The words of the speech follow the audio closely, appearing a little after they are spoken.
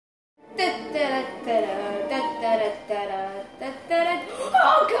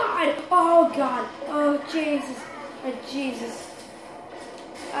Oh God! Oh God! Oh Jesus! Oh Jesus!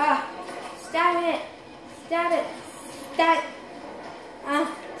 Ah! Stab it! Stab it! Stab it!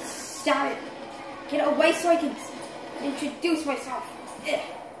 Stab it! Get away so I can introduce myself.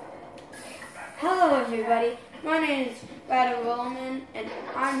 Hello everybody, my name is Battle Rollman, and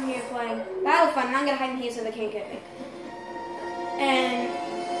I'm here playing Battle Fun, and I'm gonna hide in here so they can't get me. And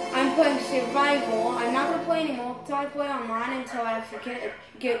I'm playing survival. I'm not gonna play any multiplayer online until I actually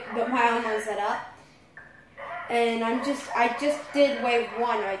get my online set up. And I just did wave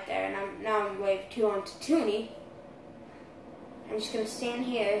 1 right there, and now I'm wave 2 on Tooney. I'm just gonna stand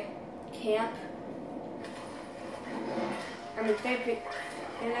here, camp. I mean, they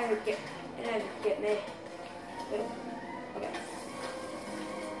never get me. Wait, okay.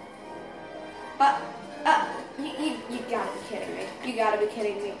 You gotta be kidding me. You gotta be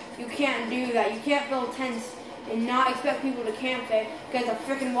kidding me. You can't do that. You can't build tents and not expect people to camp there because the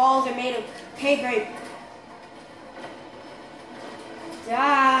freaking walls are made of paper.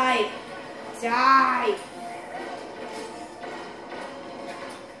 Die! Die!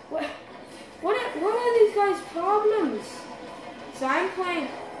 What are these guys' problems? So I'm playing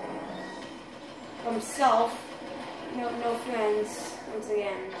by myself, no friends, once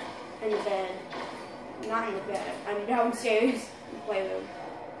again, in the bed. Not in the bed, I'm downstairs in the playroom.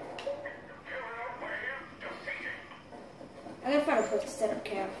 I gotta find a place to set up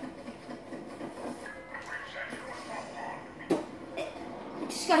camp. I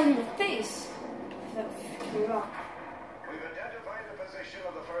just got in the face with that freaking rock. We've identified the position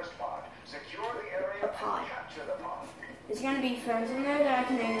of the first pod. Secure the area and capture the pod. Is there gonna be friends in there that I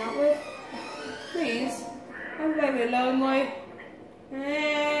can hang out with? Please. I'm very lonely.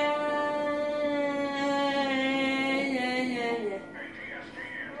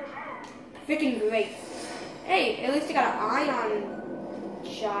 Freaking great. Hey, at least I got an ion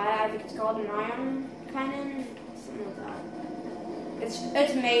shot. I think it's called an ion cannon. Something like that.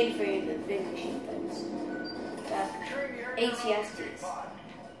 It's made for the big machine things. The ATSTs.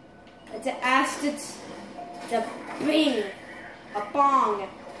 It's an Astits. It's a bing. A bong.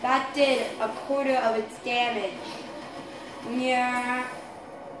 That did 1/4 of its damage. Yeah.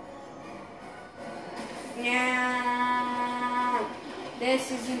 Yeah.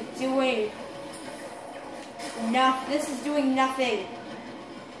 This isn't doing enough. This is doing nothing.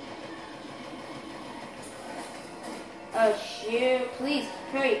 Oh shoot. Please.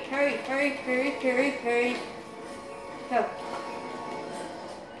 Hurry, hurry, hurry, hurry, hurry, hurry. Go.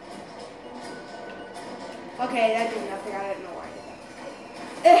 Okay, that did nothing. I don't know why I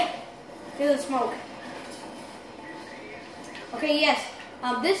did that. Feel the smoke. Okay, yes.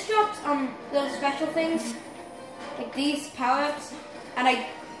 This drops those special things, like these power-ups, and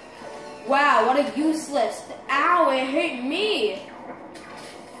wow, what a useless. Ow, it hit me.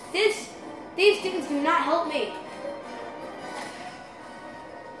 These things do not help me.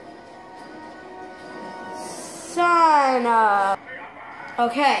 Son of.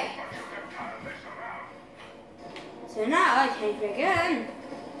 Okay. So now I can begin,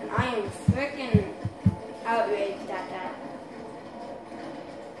 and I am freaking outraged at that.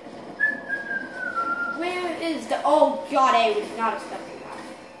 Where is the? Oh God, I was not expecting that.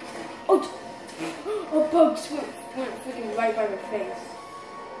 Oh, a bug went freaking right by my face.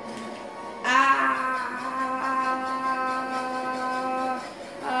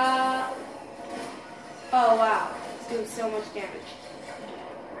 Oh wow, it's doing so much damage.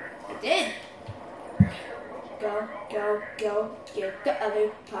 It did. Go, go, go, get the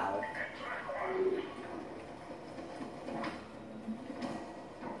other pile.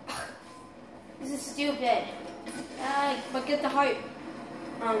 This is stupid. But get the heart.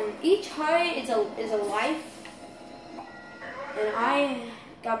 Each heart is a life, and I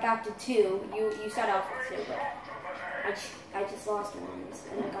got back to 2. You started off with 2, but I just lost one,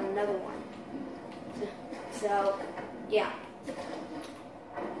 and I got another one. So yeah.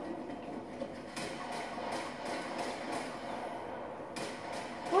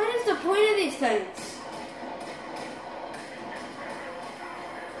 What is the point of these things?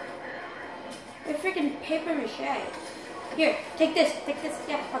 They're freaking paper mache. Here, take this,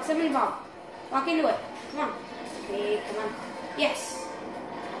 yeah, proximity bomb. Walk into it, come on. Okay, come on. Yes.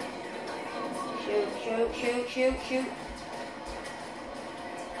 Shoot, shoot, shoot, shoot, shoot.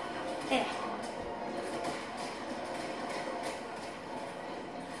 Yeah.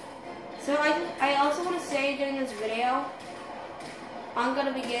 So I also want to say during this video, I'm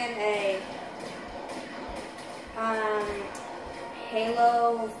gonna begin a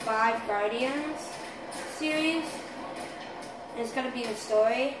Halo 5 Guardians series. And it's gonna be the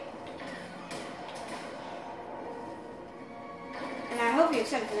story.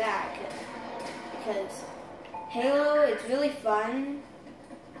 excited for that because Halo, it's really fun.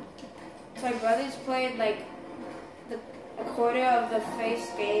 My brothers played like a quarter of the face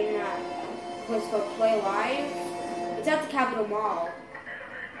game that was for Play Live. It's at the Capitol Mall.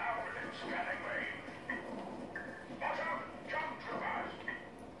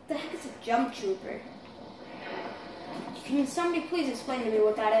 What the heck is a jump trooper? Can somebody please explain to me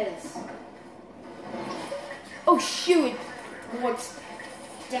what that is? Oh shoot! Well, it's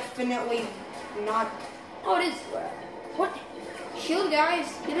definitely not. Oh, it is. What? Shield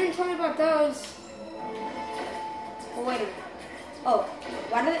guys? You didn't tell me about those. Oh, wait a minute. Oh,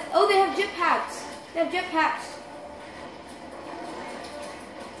 why do they? Oh, they have jetpacks. They have jetpacks.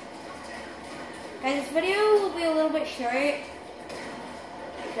 Guys, this video will be a little bit short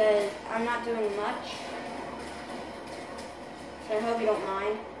because I'm not doing much. So I hope you don't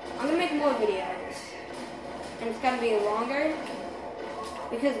mind. I'm gonna make more videos, and it's gonna be longer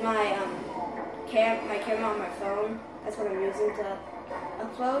because my camera on my phone. That's what I'm using to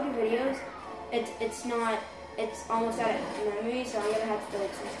upload videos. It's almost out of memory, so I'm gonna have to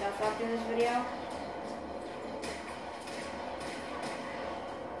delete some stuff after this video.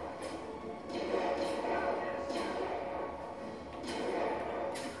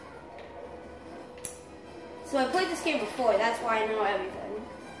 So I played this game before, that's why I know everything.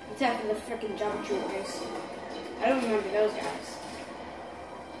 Except for the freaking jump troopers. I don't remember those guys.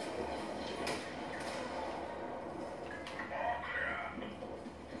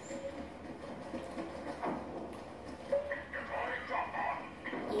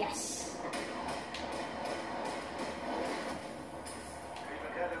 Yes.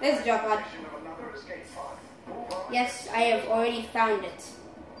 There's a jump pod. Yes, I have already found it.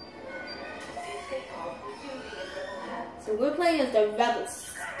 So we're playing as the rebel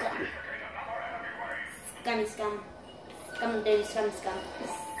scum. Scummy scum. Scum dirty scum scum.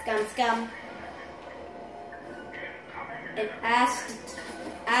 Scum scum. And asked,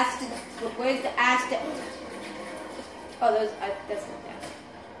 where's the asked? Oh, that's not that.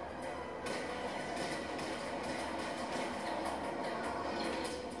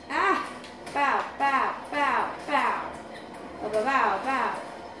 Ah! Bow, bow, bow, bow. Bow, bow, bow.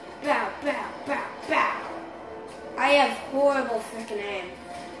 Bow, bow, bow, bow. I have horrible freaking aim.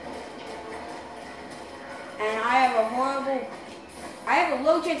 And I have a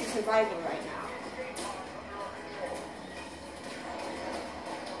low chance of survival right now.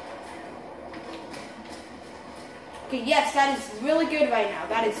 Okay, yes, that is really good right now.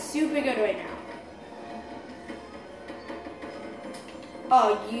 That is super good right now.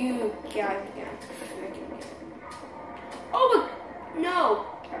 Oh, you guys are gonna freaking get it. Oh, but no.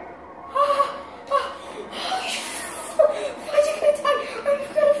 Why'd you gonna die? I'm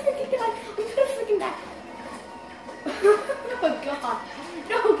gonna freaking die. I'm gonna freaking die. Oh god.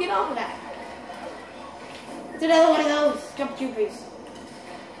 No, get off of that. It's another one of those jump troopers.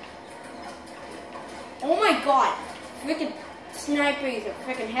 Oh my god. Freaking snipers or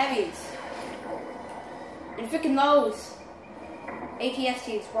freaking heavies. And freaking those.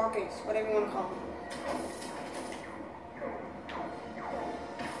 ATSTs, walkers, whatever you want to call them.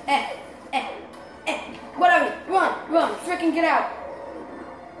 Whatever, run, freaking get out.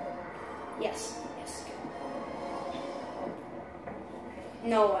 Yes,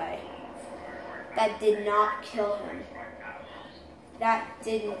 no way. That did not kill him. That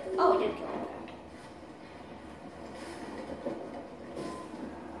didn't, oh, it did kill him.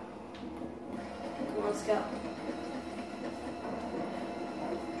 Come on, let's go.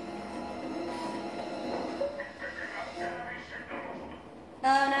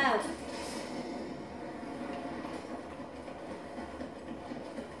 Oh no.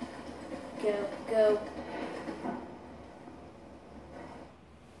 Go.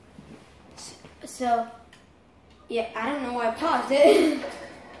 So, yeah, I don't know why I paused it.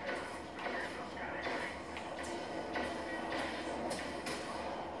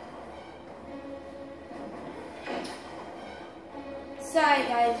 Sorry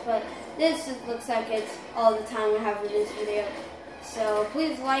guys, but this looks like it's all the time we have for this video. So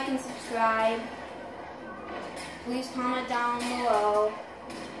please like and subscribe. Please comment down below.